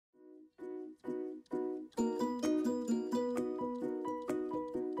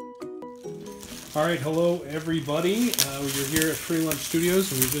All right, hello everybody. You're here at Free Lunch Studios,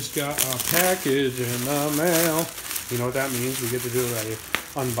 and we just got a package in the mail. You know what that means? We get to do a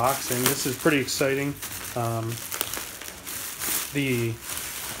unboxing. This is pretty exciting. The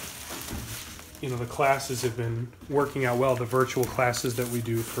classes have been working out well. The virtual classes that we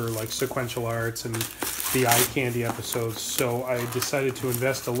do for like sequential arts and the eye candy episodes. So I decided to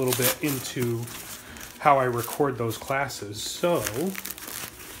invest a little bit into how I record those classes. So,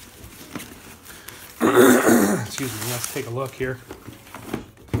 excuse me, let's take a look here.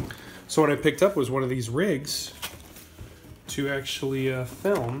 So what I picked up was one of these rigs to actually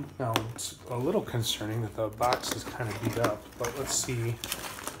film. Now, it's a little concerning that the box is kind of beat up, but let's see.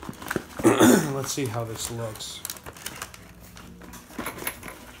 Let's see how this looks.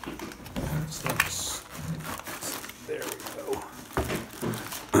 There we go.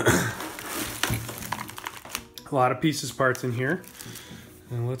 A lot of pieces, parts in here.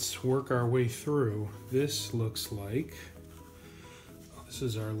 And let's work our way through. This looks like, this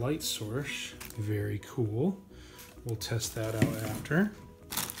is our light source. Very cool. We'll test that out after.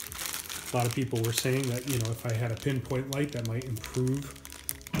 A lot of people were saying that, if I had a pinpoint light, that might improve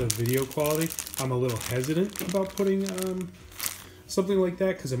the video quality. I'm a little hesitant about putting something like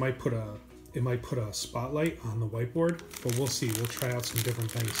that because it might put a spotlight on the whiteboard, but we'll see. We'll try out some different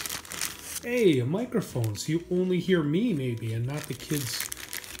things. Hey, a microphone, so you only hear me maybe and not the kids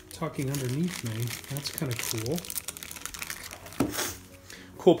talking underneath me. That's kind of cool.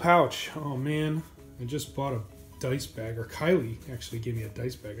 Cool pouch. Oh man, I just bought a dice bag, or Kylie actually gave me a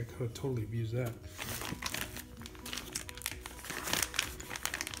dice bag. I could have totally abused that.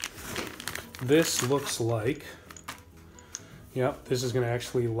 This looks like, yep, this is going to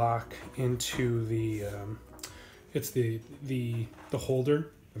actually lock into the, it's the holder.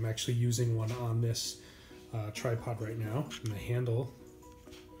 I'm actually using one on this tripod right now, and the handle.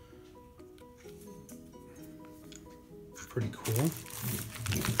 Pretty cool.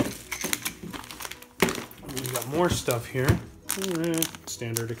 We got more stuff here.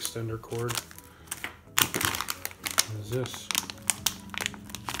 Standard extender cord. What is this?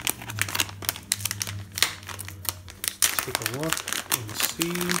 Take a look and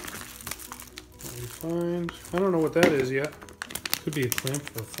see what we find. I don't know what that is yet. Could be a clamp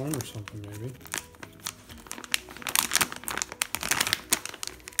for a phone or something, maybe.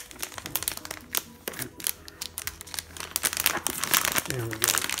 There we go.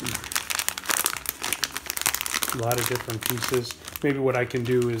 A lot of different pieces. Maybe what I can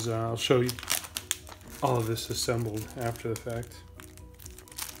do is I'll show you all of this assembled after the fact.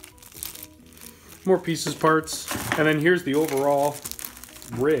 More pieces, parts, and then here's the overall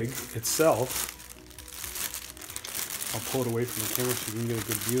rig itself. I'll pull it away from the camera so you can get a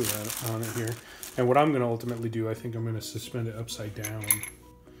good view on it here. And what I'm going to ultimately do, I think I'm going to suspend it upside down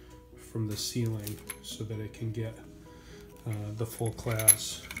from the ceiling so that it can get the full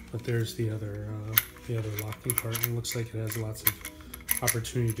class. But there's the other locking part, and it looks like it has lots of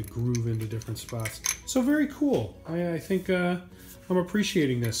opportunity to groove into different spots. So very cool. I think I'm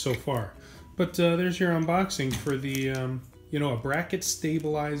appreciating this so far. But there's your unboxing for the, a bracket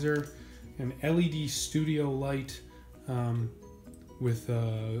stabilizer, an LED studio light with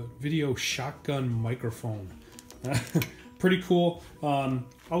a video shotgun microphone. Pretty cool.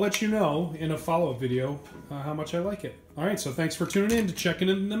 I'll let you know in a follow-up video how much I like it. All right, so thanks for tuning in to Checking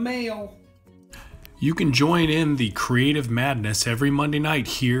in the Mail. You can join in the creative madness every Monday night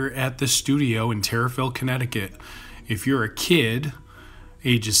here at the studio in Terriffill, Connecticut. If you're a kid,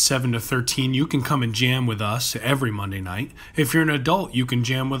 ages 7 to 13, you can come and jam with us every Monday night. If you're an adult, you can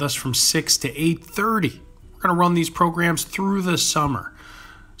jam with us from 6 to 8:30. We're going to run these programs through the summer.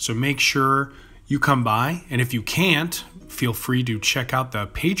 So make sure you come by, and if you can't, feel free to check out the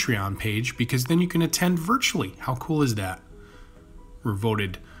Patreon page, because then you can attend virtually. How cool is that? We're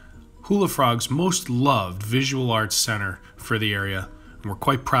voted Hula Frog's most loved visual arts center for the area, and we're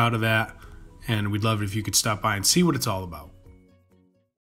quite proud of that, and we'd love it if you could stop by and see what it's all about.